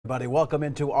everybody. Welcome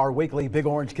into our weekly Big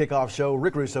Orange Kickoff show.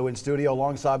 Rick Russo in studio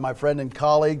alongside my friend and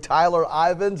colleague Tyler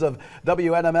Ivens of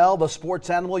WNML, the sports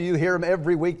animal. You hear him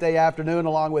every weekday afternoon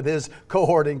along with his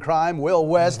cohort in crime, Will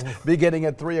West, beginning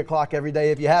at 3 o'clock every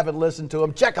day. If you haven't listened to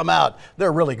them, check them out.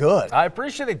 They're really good. I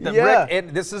appreciate it, Yeah. Rick. And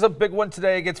this is a big one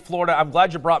today against Florida. I'm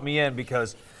glad you brought me in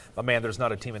because, oh man, there's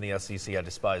not a team in the SEC I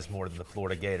despise more than the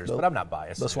Florida Gators, but I'm not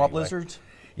biased. The Swamp Lizards?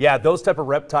 Yeah, those type of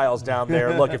reptiles down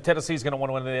there. Look, if Tennessee's going to want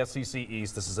to win the SEC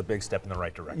East, this is a big step in the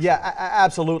right direction. Yeah,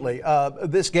 absolutely.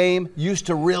 This game used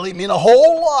to really mean a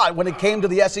whole lot when it came to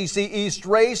the SEC East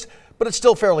race, but it's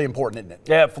still fairly important, isn't it?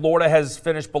 Yeah, Florida has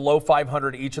finished below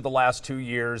 500 each of the last 2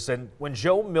 years, and when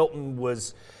Joe Milton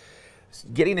was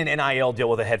getting an NIL deal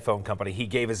with a headphone company, he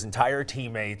gave his entire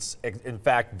teammates, in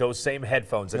fact, those same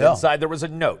headphones, and inside there was a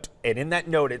note, and in that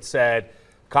note it said,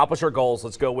 accomplish our goals.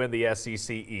 Let's go win the SEC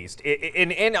East.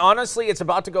 And honestly, it's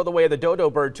about to go the way of the dodo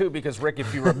bird, too, because, Rick,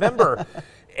 if you remember,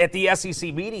 at the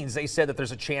SEC meetings, they said that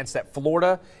there's a chance that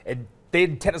Florida and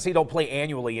Tennessee don't play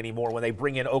annually anymore when they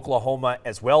bring in Oklahoma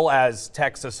as well as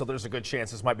Texas, so there's a good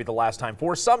chance this might be the last time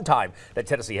for some time that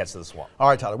Tennessee heads to the Swamp. All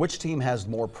right, Tyler, which team has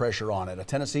more pressure on it? A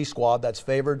Tennessee squad that's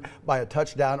favored by a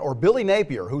touchdown, or Billy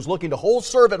Napier, who's looking to hold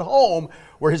serve at home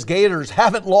where his Gators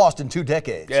haven't lost in 2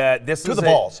 decades? Yeah, This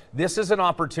is an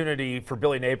opportunity for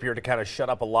Billy Napier to kind of shut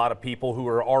up a lot of people who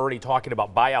are already talking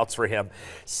about buyouts for him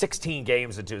 16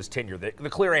 games into his tenure. The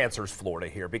clear answer is Florida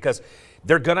here because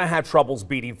they're going to have troubles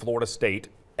beating Florida State,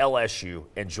 LSU,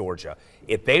 and Georgia.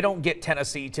 If they don't get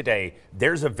Tennessee today,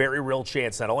 there's a very real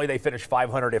chance not only they finish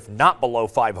 500, if not below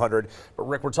 500, but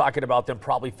Rick, we're talking about them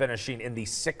probably finishing in the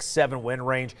 6-7 win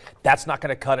range. That's not going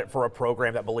to cut it for a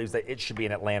program that believes that it should be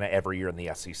in Atlanta every year in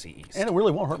the SEC East. And it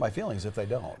really won't hurt my feelings if they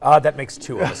don't. That makes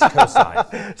 2 of us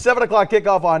co-sign. 7 o'clock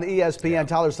kickoff on ESPN. Yeah.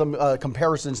 Tyler, some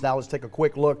comparisons now. Let's take a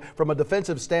quick look. From a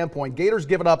defensive standpoint, Gators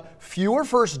giving up fewer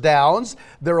first downs.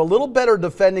 They're a little better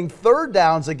defending third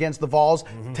downs against the Vols.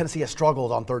 Tennessee has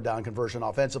struggled on third down conversion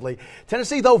offensively.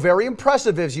 Tennessee, though, very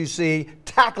impressive, as you see,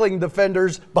 tackling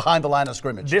defenders behind the line of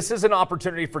scrimmage. This is an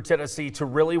opportunity for Tennessee to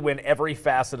really win every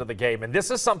facet of the game, and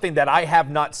this is something that I have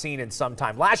not seen in some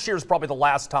time. Last year is probably the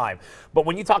last time, but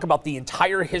when you talk about the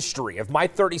entire history of my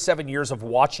 37 years of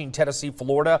watching Tennessee,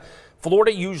 Florida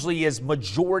usually is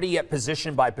majority at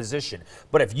position by position.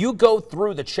 But if you go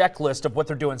through the checklist of what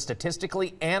they're doing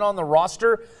statistically and on the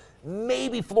roster,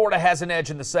 maybe Florida has an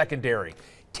edge in the secondary.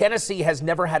 Tennessee has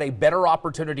never had a better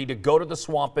opportunity to go to the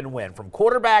Swamp and win. From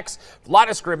quarterbacks, line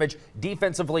of scrimmage,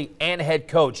 defensively, and head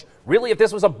coach. Really, if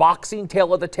this was a boxing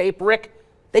tale of the tape, Rick,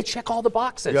 they check all the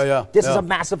boxes. This is a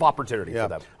massive opportunity for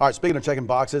them. All right, speaking of checking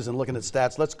boxes and looking at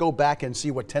stats, let's go back and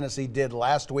see what Tennessee did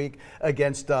last week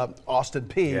against Austin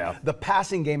Peay. The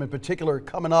passing game in particular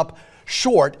coming up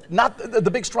short. Not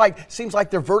the big strike. Seems like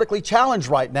they're vertically challenged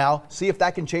right now. See if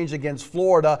that can change against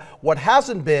Florida. What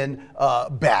hasn't been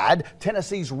bad,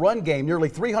 Tennessee's run game, nearly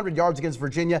 300 yards against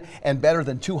Virginia and better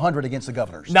than 200 against the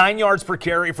Governors. 9 yards per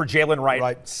carry for Jalen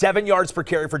Wright. 7 yards per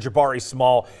carry for Jabari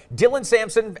Small. Dylan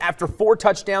Sampson, after 4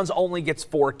 touchdowns, only gets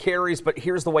 4 carries, but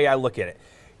here's the way I look at it.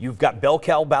 You've got bell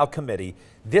cow committee.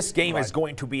 This game is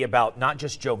going to be about not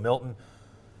just Joe Milton,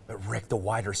 but Rick, the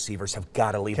wide receivers have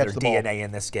got to leave their DNA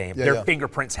in this game. Their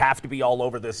fingerprints have to be all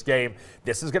over this game.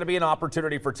 This is going to be an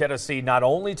opportunity for Tennessee not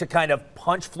only to kind of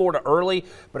punch Florida early,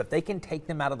 but if they can take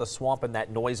them out of the Swamp and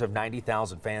that noise of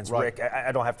 90,000 fans, Rick,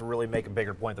 I don't have to really make a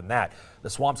bigger point than that. The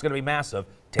Swamp's going to be massive.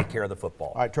 Take care of the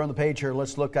football. All right, turn the page here.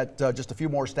 Let's look at just a few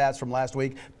more stats from last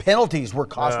week. Penalties were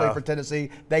costly for Tennessee.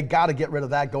 They got to get rid of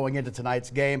that going into tonight's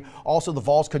game. Also, the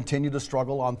Vols continue to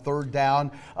struggle on third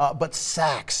down, but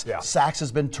sacks. Sacks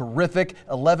has been terrific.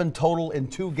 11 total in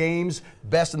 2 games,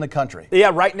 best in the country.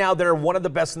 Yeah, right now they're one of the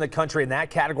best in the country in that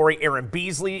category. Aaron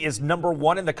Beasley is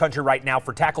 #1 in the country right now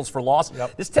for tackles for loss.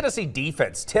 This Tennessee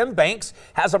defense, Tim Banks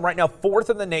has them right now 4th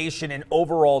in the nation in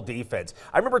overall defense.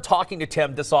 I remember talking to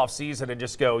Tim this offseason and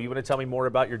just go, you want to tell me more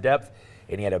about your depth?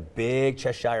 And he had a big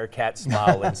Cheshire cat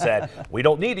smile and said, we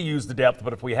don't need to use the depth,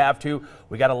 but if we have to,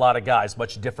 we got a lot of guys,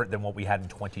 much different than what we had in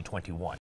 2021.